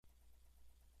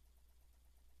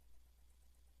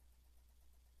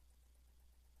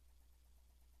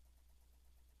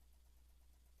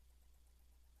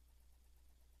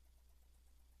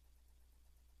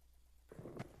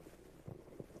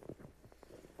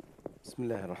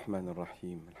بسم الله الرحمن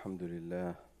الرحيم. الحمد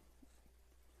لله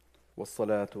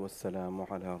والصلاة والسلام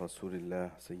على رسول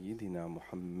الله سيدنا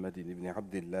محمد بن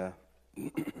عبد الله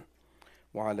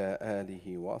وعلى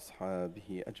آله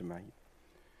وأصحابه أجمعين.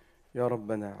 يا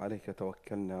ربنا عليك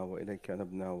توكلنا وإليك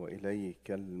نبنا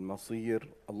وإليك المصير.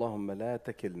 اللهم لا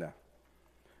تكلنا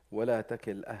ولا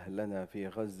تكل أهلنا في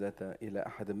غزة إلى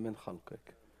أحد من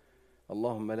خلقك.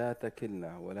 اللهم لا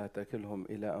تكلنا ولا تكلهم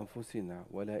إلى أنفسنا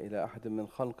ولا إلى أحد من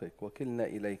خلقك، وكلنا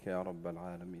إليك يا رب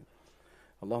العالمين.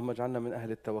 اللهم اجعلنا من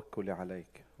أهل التوكل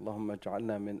عليك، اللهم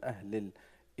اجعلنا من أهل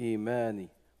الإيمان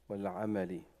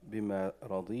والعمل بما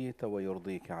رضيت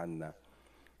ويرضيك عنا.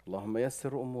 اللهم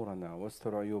يسر أمورنا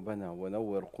واستر عيوبنا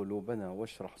ونور قلوبنا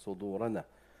واشرح صدورنا.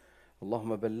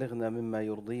 اللهم بلغنا مما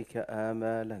يرضيك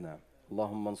آمالنا.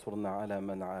 اللهم انصرنا على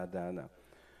من عادانا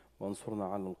وانصرنا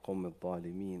على القوم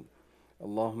الظالمين.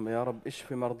 اللهم يا رب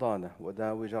اشف مرضانا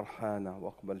وداوي جرحانا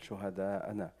واقبل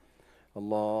شهداءنا.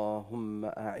 اللهم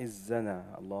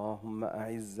أعزنا، اللهم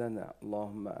أعزنا،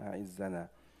 اللهم أعزنا.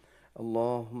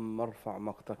 اللهم ارفع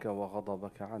مقتك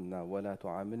وغضبك عنا ولا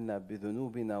تعاملنا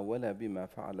بذنوبنا ولا بما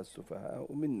فعل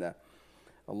السفهاء منا.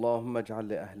 اللهم اجعل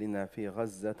لأهلنا في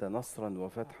غزة نصرا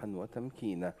وفتحا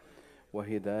وتمكينا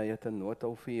وهداية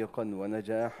وتوفيقا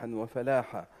ونجاحا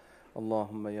وفلاحا.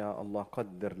 اللهم يا الله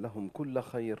قدر لهم كل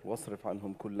خير واصرف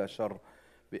عنهم كل شر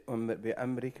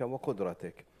بأمرك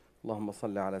وقدرتك. اللهم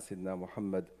صل على سيدنا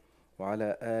محمد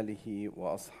وعلى آله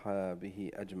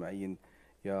وأصحابه أجمعين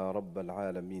يا رب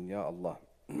العالمين يا الله.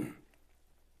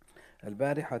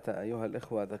 البارحة أيها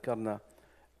الإخوة ذكرنا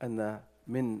أن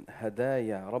من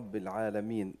هدايا رب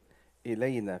العالمين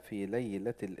إلينا في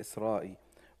ليلة الإسراء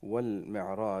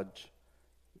والمعراج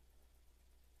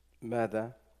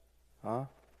ماذا؟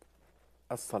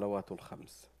 الصلوات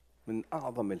الخمس من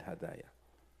أعظم الهدايا،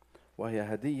 وهي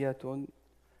هدية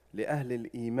لأهل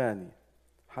الإيمان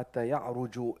حتى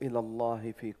يعرجوا إلى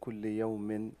الله في كل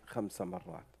يوم 5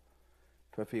 مرات.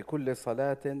 ففي كل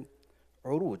صلاة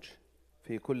عروج،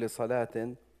 في كل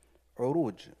صلاة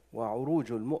عروج،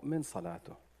 وعروج المؤمن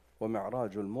صلاته،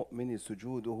 ومعراج المؤمن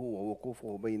سجوده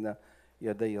ووقوفه بين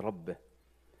يدي ربه.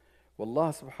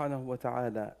 والله سبحانه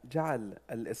وتعالى جعل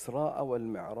الإسراء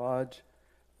والمعراج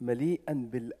مليئا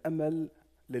بالأمل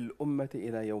للأمة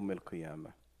إلى يوم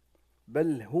القيامة،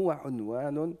 بل هو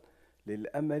عنوان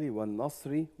للأمل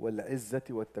والنصر والعزة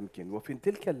والتمكين. وفي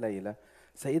تلك الليلة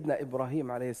سيدنا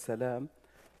إبراهيم عليه السلام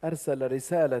أرسل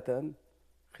رسالة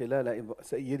خلال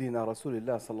سيدنا رسول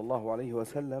الله صلى الله عليه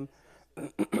وسلم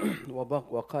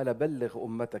وقال: بلغ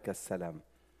أمتك السلام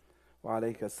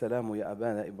وعليك السلام يا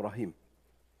أبانا إبراهيم.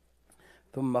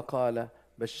 ثم قال: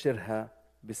 بشرها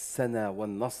بالسنة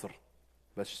والنصر،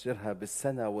 بشرها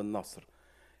بالسنة والنصر.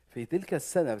 في تلك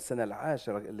السنة، السنة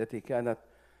العاشرة التي كانت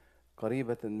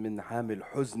قريبة من عام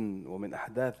الحزن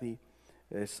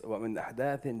ومن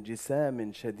أحداث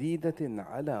جسام شديدة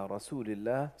على رسول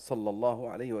الله صلى الله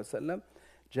عليه وسلم،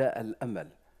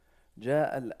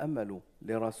 جاء الأمل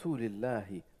لرسول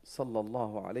الله صلى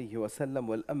الله عليه وسلم،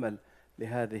 والأمل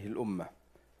لهذه الأمة.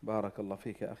 بارك الله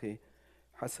فيك أخي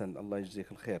حسن، الله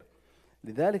يجزيك الخير.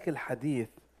 لذلك الحديث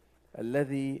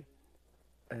الذي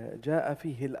جاء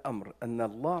فيه الأمر أن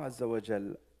الله عز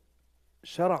وجل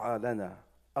شرع لنا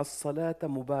الصلاة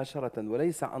مباشرة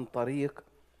وليس عن طريق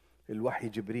الوحي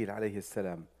جبريل عليه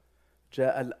السلام.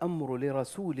 جاء الأمر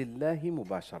لرسول الله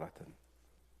مباشرة،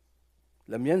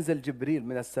 لم ينزل جبريل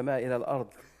من السماء إلى الأرض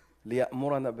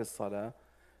ليأمرنا بالصلاة،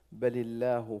 بل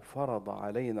الله فرض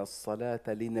علينا الصلاة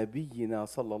لنبينا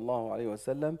صلى الله عليه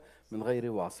وسلم من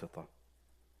غير واسطة،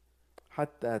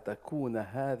 حتى تكون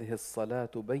هذه الصلاة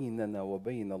بيننا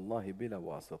وبين الله بلا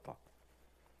واسطة.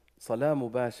 صلاة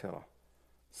مباشرة،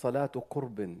 صلاة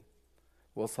قرب،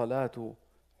 وصلاة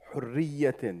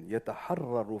حرية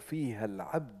يتحرر فيها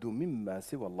العبد مما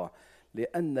سوى الله،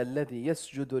 لأن الذي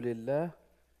يسجد لله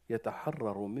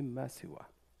يتحرر مما سواه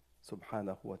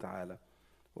سبحانه وتعالى.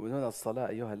 ومن هنا الصلاة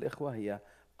أيها الإخوة هي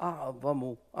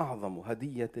أعظم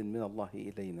هدية من الله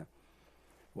إلينا.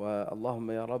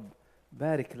 واللهم يا رب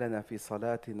بارك لنا في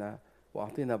صلاتنا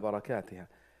وأعطينا بركاتها.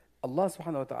 الله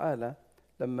سبحانه وتعالى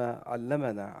لما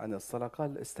علمنا عن الصلاة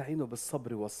قال: استعينوا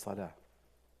بالصبر والصلاة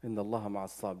إن الله مع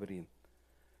الصابرين.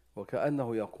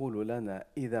 وكأنه يقول لنا: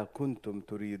 إذا كنتم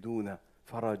تريدون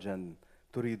فرجا،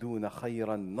 تريدون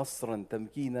خيرا، نصرا،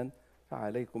 تمكينا،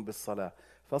 فعليكم بالصلاة.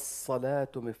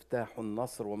 فالصلاة مفتاح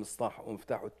النصر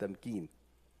ومفتاح التمكين،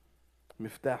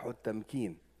 مفتاح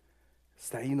التمكين.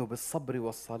 استعينوا بالصبر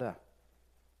والصلاة،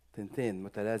 تنتين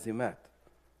متلازمات،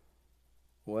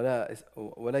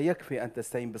 ولا يكفي أن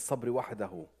تستعين بالصبر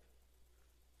وحده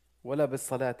ولا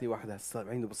بالصلاة وحدها،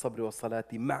 استعينوا بالصبر والصلاة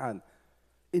معا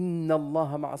إن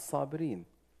الله مع الصابرين.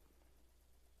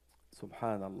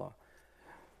 سبحان الله.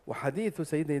 وحديث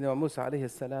سيدنا موسى عليه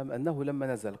السلام أنه لما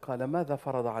نزل قال ماذا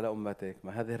فرض على أمتك؟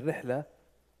 ما هذه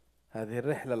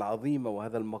الرحلة العظيمة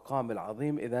وهذا المقام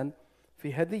العظيم إذن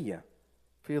في هدية،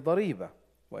 في ضريبة،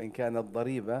 وإن كانت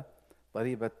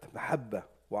ضريبة محبة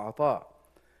وعطاء.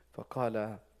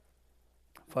 فقال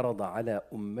فرض على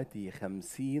أمتي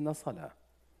 50 صلاة.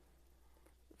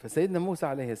 فسيدنا موسى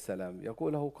عليه السلام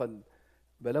يقول له قد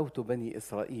بلوت بني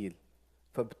إسرائيل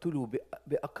فابتلوا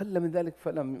بأقل من ذلك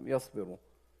فلم يصبروا،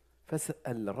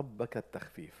 فاسأل ربك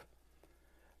التخفيف.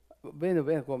 بيني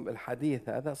وبينكم الحديث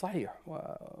هذا صحيح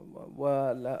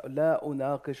ولا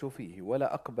أناقش فيه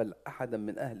ولا أقبل أحدا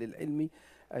من أهل العلم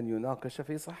أن يناقش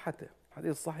في صحته،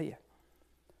 حديث صحيح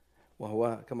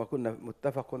وهو كما كنا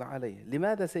متفق عليه.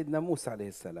 لماذا سيدنا موسى عليه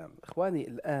السلام؟ إخواني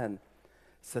الآن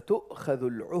ستؤخذ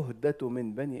العهدة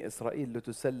من بني إسرائيل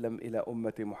لتسلم إلى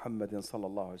أمة محمد صلى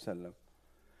الله عليه وسلم،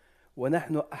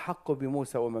 ونحن أحق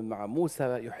بموسى ومن معه.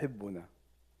 موسى يحبنا،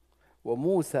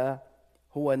 وموسى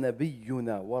هو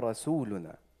نبينا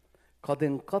ورسولنا، قد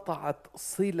انقطعت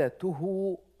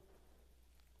صلته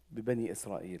ببني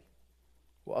إسرائيل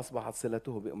وأصبحت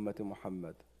صلته بأمة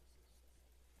محمد.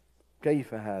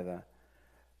 كيف هذا؟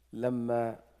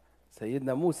 لما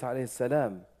سيدنا موسى عليه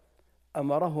السلام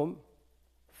أمرهم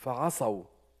فعصوا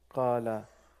قال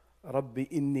رب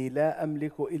إني لا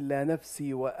أملك إلا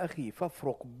نفسي وأخي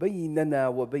فافرق بيننا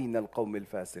وبين القوم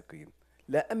الفاسقين.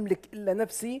 لا أملك إلا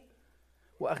نفسي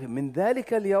وأخي. من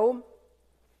ذلك اليوم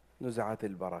نزعت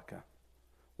البركة،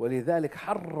 ولذلك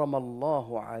حرم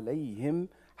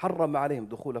عليهم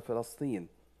دخول فلسطين،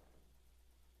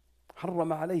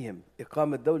 حرم عليهم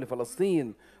إقامة دولة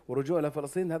فلسطين ورجوع إلى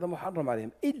فلسطين، هذا محرم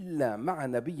عليهم إلا مع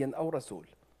نبي أو رسول.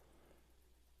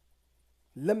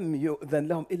 لم يؤذن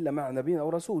لهم إلا مع نبي أو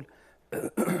رسول.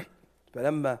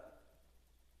 فلما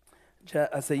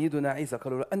جاء سيدنا عيسى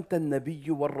قالوا له أنت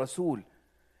النبي والرسول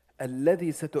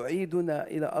الذي ستعيدنا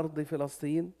إلى أرض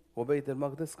فلسطين وبيت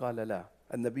المقدس؟ قال لا،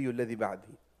 النبي الذي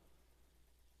بعدي،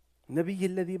 النبي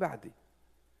الذي بعدي.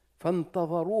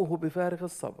 فانتظروه بفارغ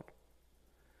الصبر،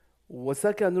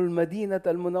 وسكنوا المدينة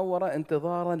المنورة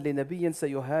انتظارا لنبي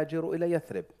سيهاجر إلى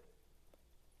يثرب،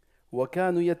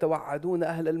 وكانوا يتوعدون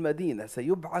أهل المدينة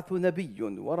سيبعث نبي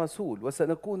ورسول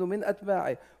وسنكون من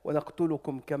أتباعه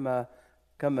ونقتلكم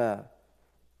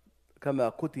كما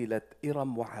قتلت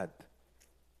إرم وعاد.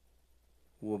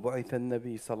 وبعث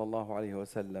النبي صلى الله عليه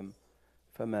وسلم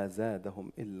فما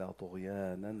زادهم إلا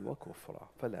طغيانا وكفرا،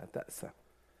 فلا تأس.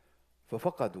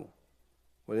 ففقدوا.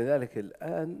 ولذلك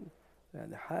الآن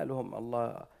يعني حالهم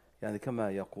الله يعني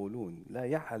كما يقولون لا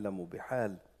يعلم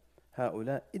بحال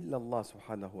هؤلاء إلا الله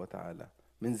سبحانه وتعالى.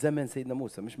 من زمن سيدنا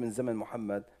موسى، مش من زمن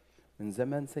محمد، من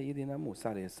زمن سيدنا موسى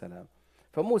عليه السلام.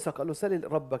 فموسى قال له سل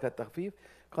ربك التخفيف،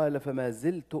 قال فما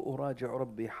زلت أراجع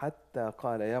ربي حتى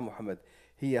قال يا محمد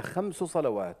هي 5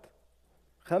 صلوات،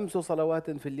 5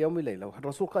 صلوات في اليوم والليلة.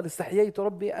 والرسول قال استحييت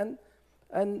ربي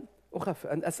أن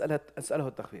أسأله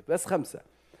التخفيف، بس 5.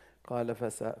 قال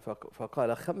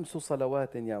فقال 5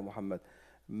 صلوات يا محمد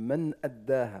من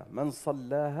أداها من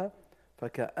صلاها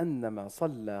فكأنما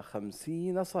صلى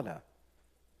 50 صلاة.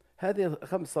 هذه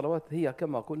 5 صلوات هي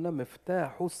كما قلنا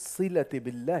مفتاح الصلة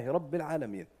بالله رب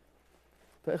العالمين.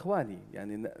 فإخواني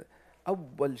يعني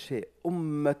أول شيء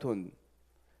أمة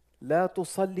لا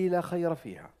تصلي لا خير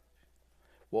فيها،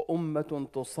 وأمة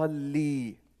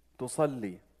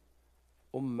تصلي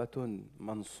أمة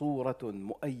منصورة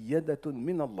مؤيدة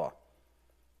من الله،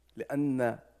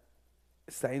 لأن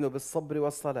استعينوا بالصبر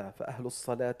والصلاة فأهل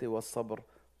الصلاة والصبر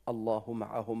الله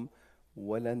معهم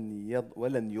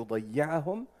ولن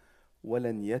يضيعهم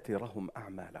ولن يترهم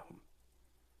أعمالهم.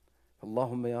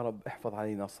 اللهم يا رب احفظ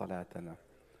علينا صلاتنا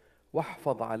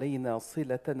واحفظ علينا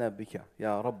صلتنا بك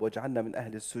يا رب، واجعلنا من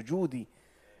أهل السجود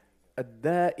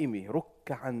الدائم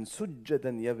ركعا سجدا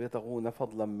يبتغون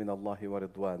فضلا من الله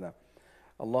ورضوانا.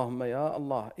 اللهم يا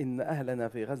الله إن أهلنا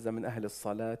في غزة من أهل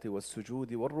الصلاة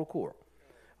والسجود والركوع،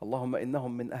 اللهم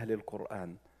إنهم من أهل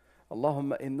القرآن،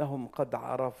 اللهم إنهم قد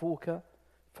عرفوك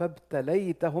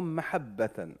فابتليتهم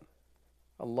محبة،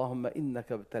 اللهم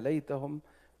إنك ابتليتهم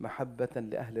محبة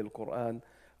لأهل القرآن،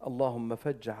 اللهم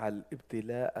فاجعل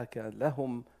ابتلاءك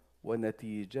لهم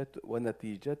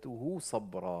ونتيجته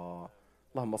صبرا.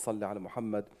 اللهم صل على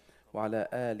محمد وعلى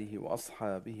آله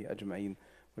وأصحابه أجمعين،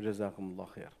 وجزاكم الله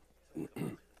خير.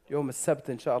 يوم السبت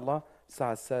إن شاء الله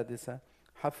الساعة 6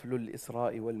 حفل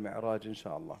الإسراء والمعراج إن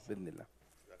شاء الله بإذن الله.